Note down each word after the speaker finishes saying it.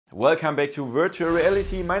Welcome back to Virtual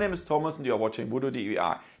Reality. My name is Thomas and you are watching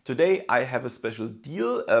VoodooDE. Today I have a special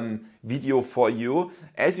deal video for you.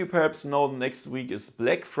 As you perhaps know, next week is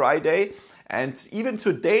Black Friday, and even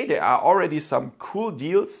today there are already some cool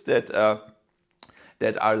deals that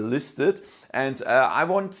are listed. And I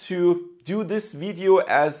want to do this video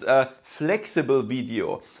as a flexible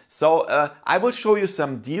video. So I will show you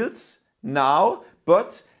some deals now,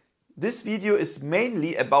 but this video is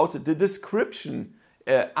mainly about the description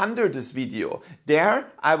under this video. There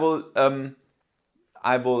I will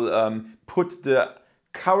put the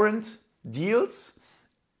current deals,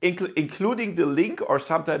 including the link or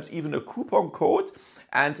sometimes even a coupon code,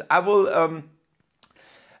 and I will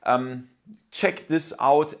check this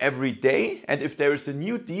out every day, and if there is a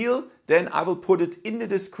new deal, then I will put it in the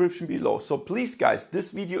description below. So please guys,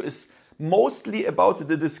 this video is mostly about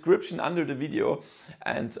the description under the video,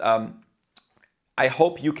 and I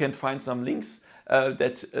hope you can find some links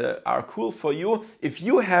that are cool for you. If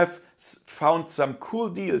you have found some cool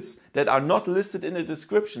deals that are not listed in the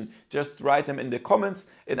description, just write them in the comments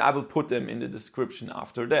and I will put them in the description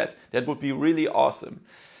after that. That would be really awesome.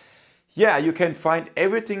 Yeah, you can find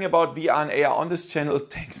everything about VR and AR on this channel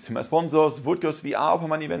thanks to my sponsors, VoodooDE VR,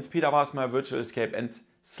 Opperman Events, Peter Bars, my Virtual Escape and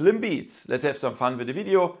Slim Beats. Let's have some fun with the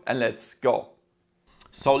video and let's go.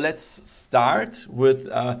 So let's start with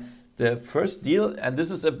the first deal, and this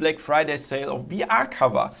is a Black Friday sale of VR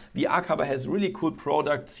Cover. VR Cover has really cool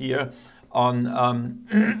products here on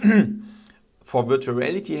for virtual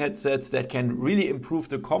reality headsets that can really improve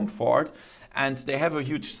the comfort, and they have a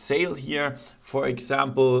huge sale here. For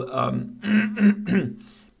example,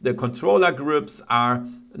 the controller grips are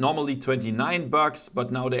normally $29,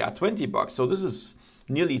 but now they are $20. So this is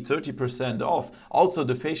nearly 30% off. Also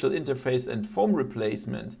the facial interface and foam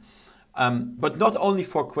replacement. But not only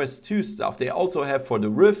for Quest 2 stuff, they also have for the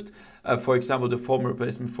Rift. For example, the foam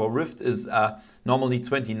replacement for Rift is normally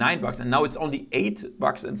 $29 and now it's only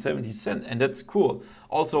 $8.70, and that's cool.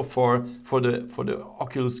 Also for the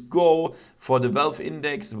Oculus Go, for the Valve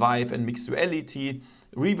Index, Vive and Mixed Reality,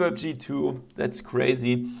 Reverb G2, that's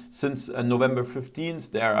crazy. Since November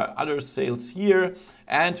 15th there are other sales here,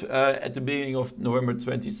 and at the beginning of November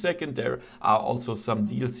 22nd there are also some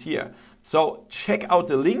deals here. So check out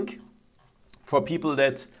the link. For people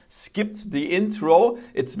that skipped the intro,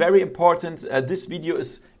 it's very important. This video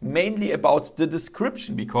is mainly about the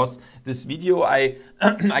description, because this video I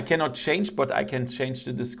cannot change, but I can change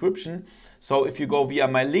the description. So if you go via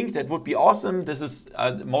my link, that would be awesome. This is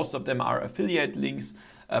most of them are affiliate links,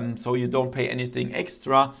 so you don't pay anything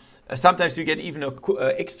extra. Sometimes you get even an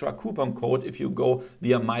extra coupon code if you go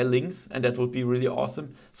via my links, and that would be really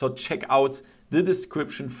awesome. So check out the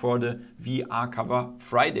description for the VR Cover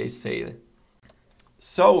Friday sale.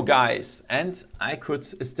 So guys, and I could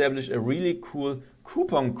establish a really cool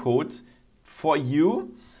coupon code for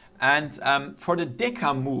you, and for the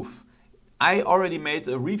Deca Move. I already made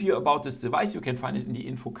a review about this device. You can find it in the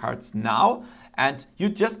info cards now, and you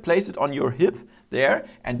just place it on your hip there,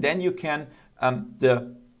 and then you can,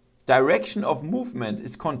 the direction of movement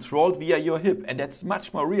is controlled via your hip, and that's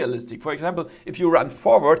much more realistic. For example, if you run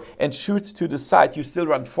forward and shoot to the side, you still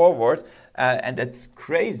run forward, and that's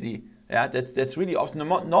crazy. Yeah, that's really awesome.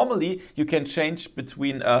 Normally, you can change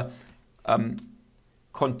between a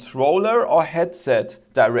controller or headset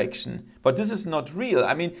direction, but this is not real.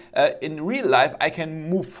 I mean, in real life, I can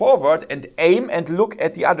move forward and aim and look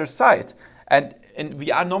at the other side. And in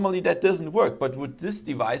VR, normally that doesn't work, but with this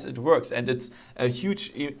device, it works, and it's a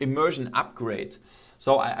huge immersion upgrade.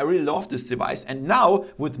 So I really love this device. And now,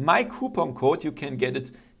 with my coupon code, you can get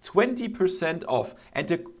it 20% off, and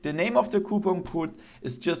the name of the coupon code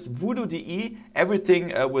is just VoodooDE,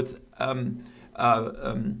 everything with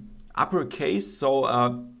uppercase, so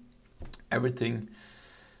everything.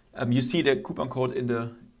 You see the coupon code in the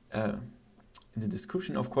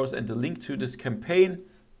description, of course, and the link to this campaign.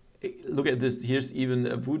 Look at this. Here's even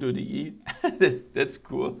a VoodooDE. That's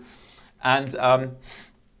cool, and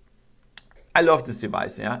I love this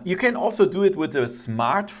device. Yeah, you can also do it with a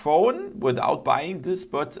smartphone without buying this,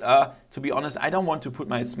 but to be honest, I don't want to put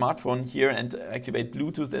my smartphone here and activate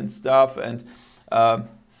Bluetooth and stuff, and I'm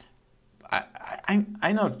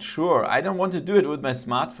not sure. I don't want to do it with my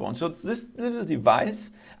smartphone. So it's this little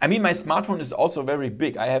device. I mean, my smartphone is also very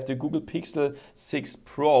big. I have the Google Pixel 6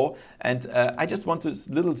 Pro, and I just want this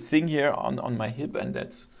little thing here on my hip, and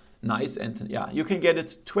that's nice. And yeah, you can get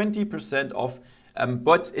it 20% off.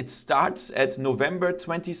 But it starts at November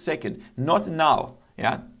 22nd, not now.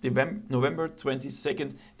 Yeah, November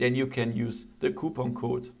 22nd, then you can use the coupon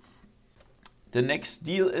code. The next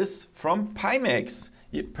deal is from Pimax.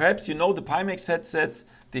 Perhaps you know the Pimax headsets,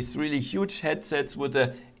 these really huge headsets with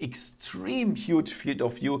an extreme huge field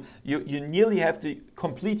of view. You nearly have the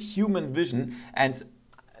complete human vision, and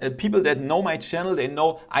people that know my channel, they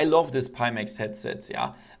know I love this Pimax headsets.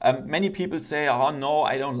 Yeah, many people say, oh no,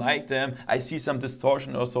 I don't like them, I see some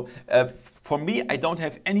distortion or so. For me, I don't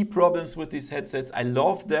have any problems with these headsets. I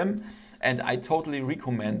love them and I totally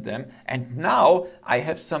recommend them. And now I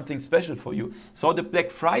have something special for you. So the Black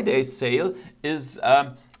Friday sale is,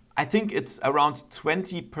 I think it's around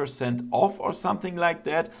 20% off or something like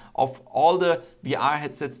that of all the VR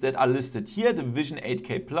headsets that are listed here, the Vision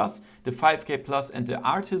 8K Plus, the 5K Plus and the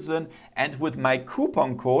Artisan. And with my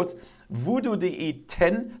coupon code VoodooDE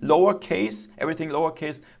 10 lowercase, everything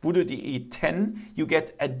lowercase, VoodooDE 10, you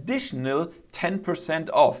get additional 10%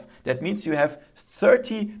 off. That means you have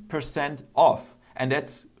 30% off, and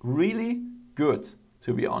that's really good,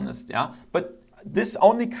 to be honest. Yeah, but this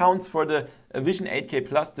only counts for the Vision 8K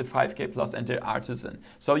Plus, the 5K Plus and the Artisan.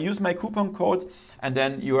 So use my coupon code and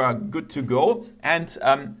then you are good to go. And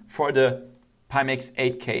for the Pimax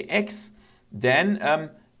 8KX, then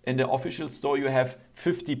in the official store you have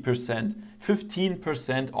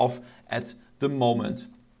 15% off at the moment.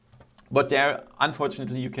 But there,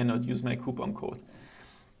 unfortunately, you cannot use my coupon code.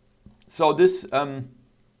 So this, I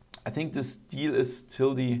think this deal is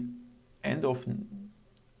till the end of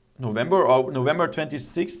November or November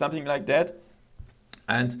 26th, something like that.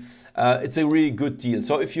 And it's a really good deal.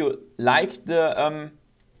 So if you like the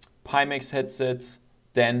Pimax headsets,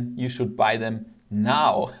 then you should buy them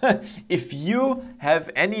now. If you have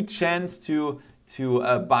any chance to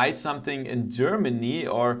buy something in Germany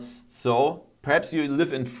or so, perhaps you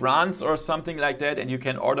live in France or something like that and you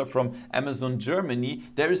can order from Amazon Germany,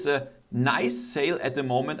 there is a nice sale at the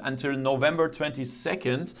moment until November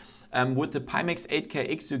 22nd. With the Pimax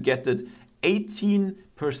 8KX you get it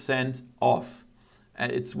 18% off.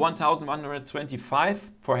 It's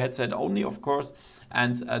 1,125 for headset only, of course,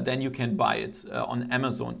 and then you can buy it on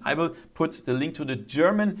Amazon. I will put the link to the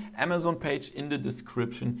German Amazon page in the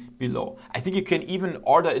description below. I think you can even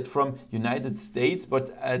order it from United States,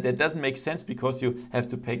 but that doesn't make sense because you have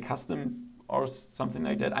to pay custom or something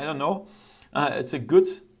like that. I don't know. It's a good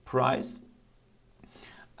price,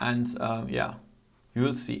 and yeah, you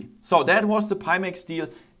will see. So that was the Pimax deal.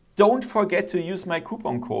 Don't forget to use my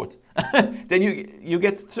coupon code. Then you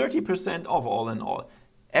get 30% off all in all.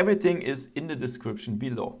 Everything is in the description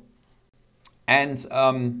below. And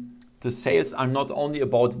the sales are not only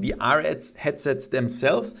about VR headsets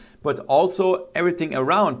themselves, but also everything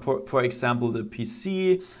around. For example, the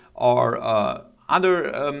PC or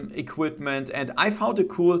other equipment. And I found a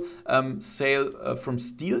cool sale from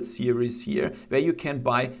Steelseries here, where you can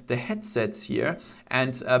buy the headsets here.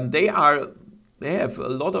 And they have a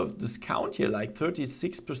lot of discount here, like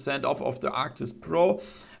 36% off of the Arctis Pro.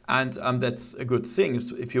 And that's a good thing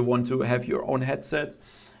if you want to have your own headset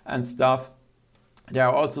and stuff. There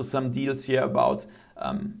are also some deals here about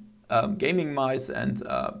gaming mice and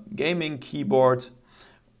gaming keyboard.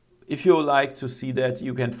 If you like to see that,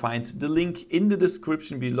 you can find the link in the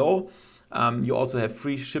description below. You also have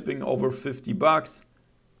free shipping over 50 bucks.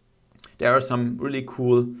 There are some really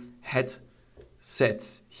cool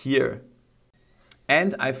headsets here.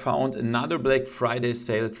 And I found another Black Friday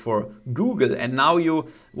sale for Google. And now you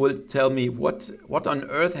will tell me what on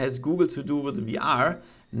earth has Google to do with VR?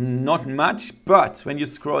 Not much, but when you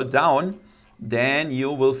scroll down, then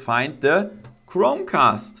you will find the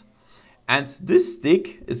Chromecast. And this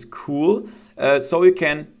stick is cool, so you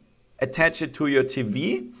can attach it to your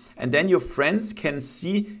TV. And then your friends can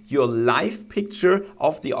see your live picture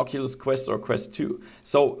of the Oculus Quest or Quest 2.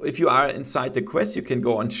 So if you are inside the Quest, you can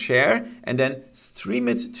go on share and then stream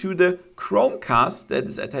it to the Chromecast that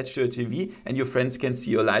is attached to your TV, and your friends can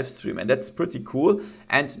see your live stream. And that's pretty cool.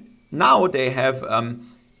 And now they have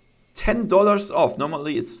 $10 off.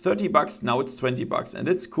 Normally it's 30 bucks, now it's 20 bucks, and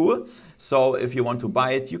it's cool. So if you want to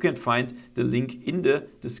buy it, you can find the link in the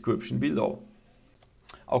description below.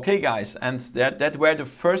 Okay guys, and that were the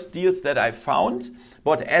first deals that I found.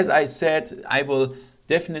 But as I said, I will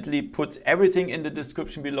definitely put everything in the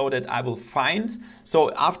description below that I will find. So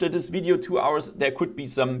after this video, 2 hours, there could be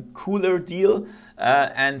some cooler deal.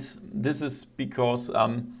 And this is because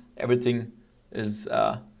everything is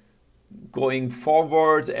going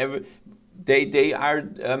forward. They are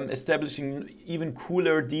establishing even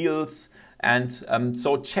cooler deals. And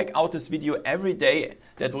so check out this video every day.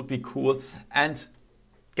 That would be cool. And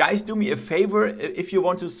guys, do me a favor, if you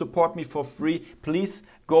want to support me for free, please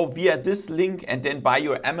go via this link and then buy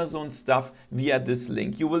your Amazon stuff via this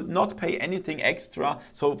link. You will not pay anything extra.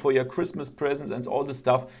 So for your Christmas presents and all the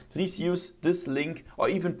stuff, please use this link or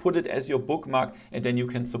even put it as your bookmark, and then you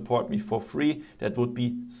can support me for free. That would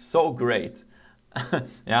be so great.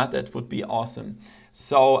 Yeah, that would be awesome.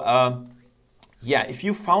 So yeah, if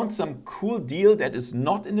you found some cool deal that is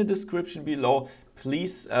not in the description below,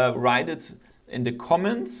 please write it in the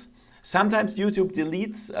comments. Sometimes YouTube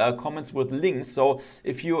deletes comments with links, so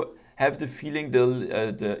if you have the feeling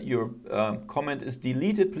your comment is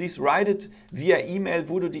deleted, please write it via email,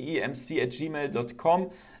 voodoodemc@gmail.com.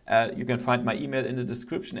 You can find my email in the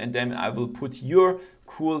description, and then I will put your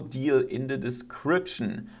cool deal in the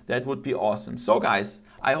description. That would be awesome. So guys,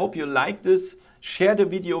 I hope you like this. Share the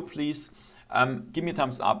video, please. Give me a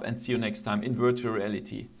thumbs up, and see you next time in virtual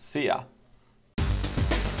reality. See ya.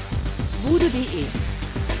 VoodooDE